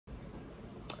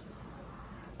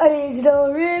A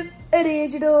digital rip, a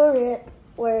digital rip.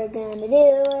 We're gonna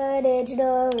do a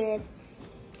digital rip.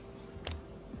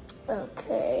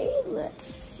 Okay, let's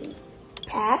see.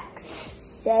 Packs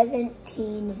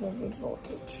 17 vivid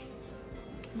voltage.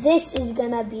 This is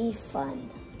gonna be fun.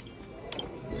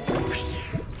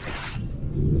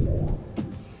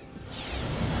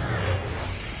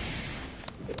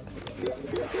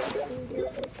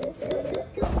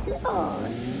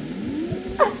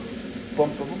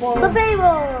 The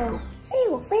Fable!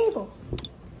 Fable.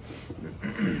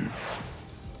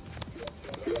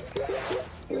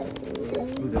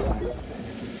 Ooh, that's nice.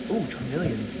 Ooh,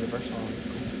 Charmeleon reversal.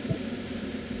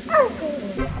 That's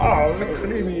cool. Oh, look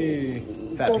at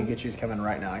me. Fat Pikachu's coming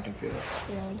right now. I can feel it.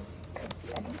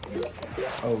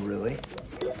 Oh, really?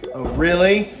 Oh,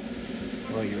 really?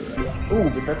 Well, you're right. Ooh,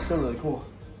 but that's still really cool.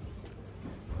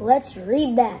 Let's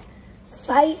read that.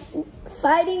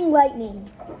 Fighting lightning.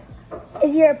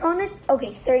 If your opponent,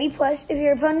 30 plus, if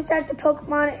your opponent's attack the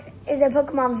Pokemon is a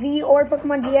Pokemon V or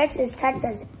Pokemon GX, his attack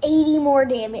does 80 more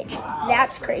damage. Wow.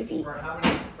 That's crazy. For how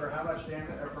much damage,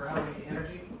 or for how many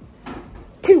energy?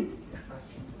 2.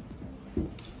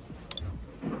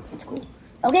 That's cool.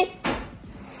 Okay.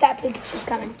 Fat Pikachu's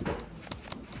coming.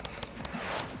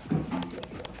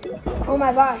 Oh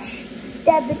my gosh.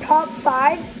 Dad, the top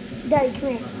 5, Daddy,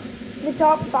 come here. The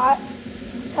top 5,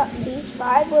 these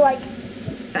 5 were like,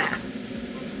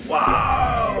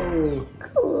 wow!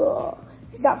 Cool.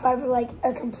 The top 5 were like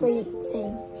a complete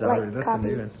thing. Sorry, like that's copy. the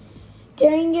new one.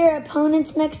 During your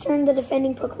opponent's next turn, the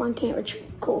defending Pokemon can't retreat.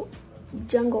 Cool.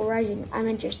 Jungle Rising. I'm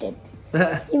interested.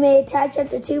 You may attach up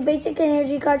to 2 basic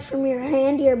energy cards from your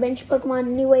hand to your bench Pokemon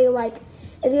any way you like.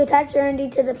 If you attach your energy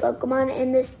to the Pokemon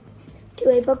in this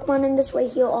way,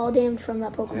 heal all damage from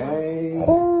that Pokemon. Hey.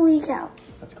 Holy cow.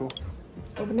 That's cool.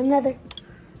 Open another.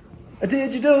 A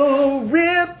digital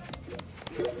rip.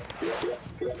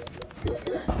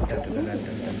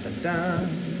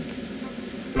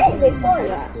 Hey, Victoria.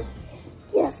 That's cool.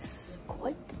 Yes,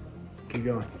 quite. Keep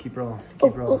going. Keep rolling.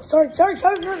 Keep rolling. Oh, sorry. So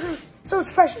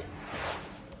much pressure.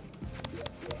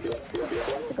 Oh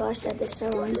my gosh, Dad, this is so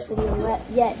long this video.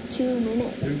 Yet 2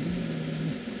 minutes.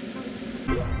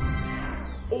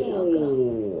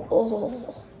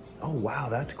 Oh, wow,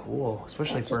 that's cool.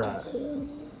 Especially for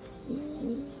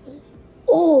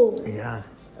yeah,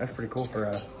 that's pretty cool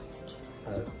for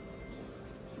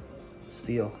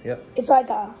steel. Yep. It's like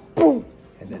a boom.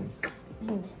 And then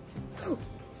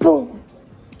Boom.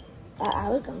 I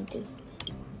was going to.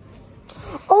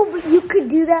 Oh, but you could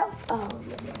do that. Oh,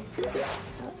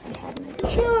 I had my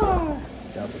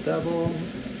double.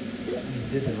 You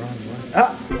did the wrong one.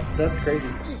 Ah, that's crazy.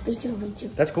 Me too.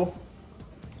 That's cool.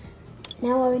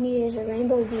 Now all we need is a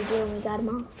rainbow Beedrill and we got them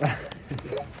all.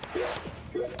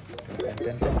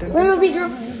 Rainbow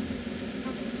Beedrill.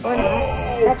 Or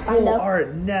not. That's fine though.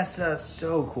 Art, Nessa,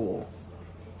 so cool.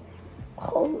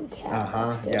 Holy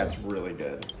cow. Yeah, it's really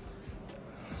good.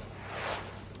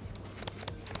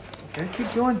 Gotta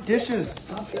keep doing dishes.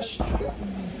 Stop this.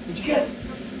 What'd you get?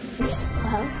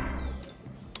 Hello?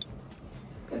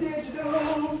 A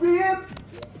digital rip.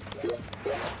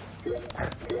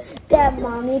 Dad,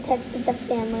 Mommy texted the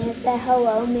family and said,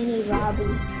 hello, Mini Robbie.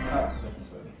 Oh, that's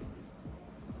funny.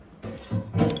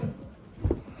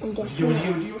 And guess what?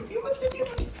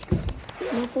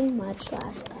 Nothing much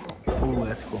last pack. Oh,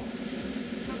 that's cool.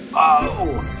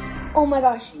 Oh! Oh my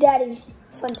gosh, Daddy,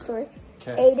 fun story.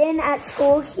 Okay. Aiden at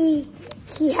school, he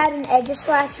had an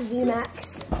Edge-Slash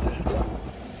VMAX.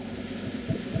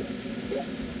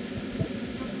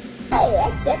 Hey,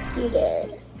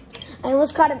 Executor. I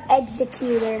almost called him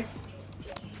Executor.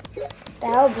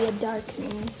 That would be a dark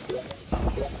name.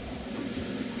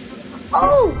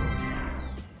 Oh!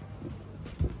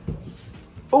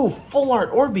 Oh, full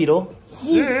art Orbeetle.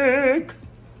 Sick!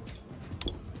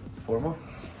 4 more.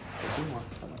 2 more.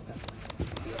 I like that.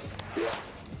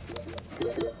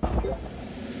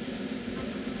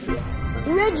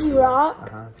 Regirock.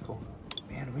 That's cool.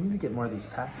 Man, we need to get more of these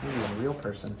packs. Maybe a real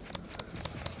person.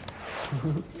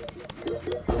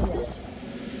 Yes.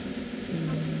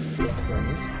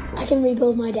 I can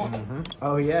rebuild my deck.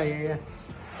 Oh, yeah.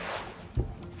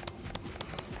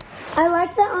 I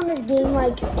like that on this game,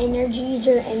 like, energies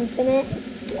are infinite.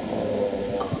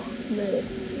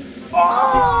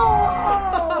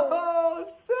 Oh,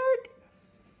 sick!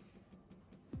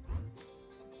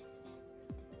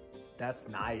 That's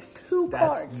nice. 2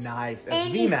 That's cards. nice. It's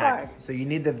Any VMAX. card. So you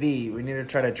need the V. We need to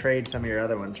try to trade some of your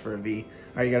other ones for a V. All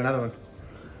right, you got another one.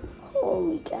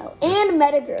 Holy cow. And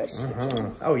Metagross.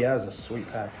 Oh, yeah, that was a sweet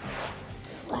pack.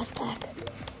 Last pack.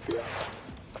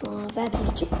 Come on, Fat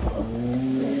Pikachu.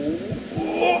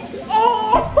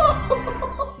 Oh!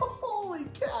 Holy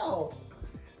cow!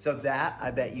 So that,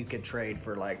 I bet you could trade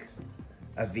for like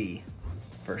a V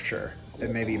for sure.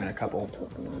 And maybe even a couple. The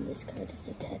Pokemon this card is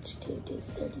attached to do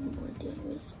 30 more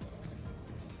damage.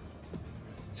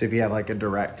 So if you have like a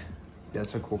direct,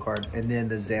 that's a cool card. And then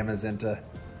the Zamazenta.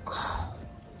 Oh.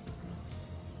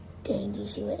 Dang, do you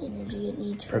see what energy it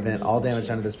needs for Prevent all damage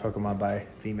under this Pokemon by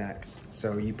VMAX.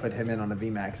 So you put him in on a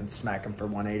VMAX and smack him for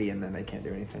 180 and then they can't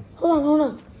do anything. Hold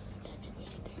on. That's a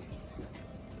basic energy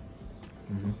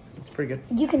card. It's pretty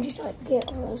good. You can just like get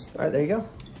all those things. All right, there you go.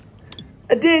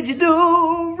 A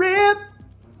digital rip.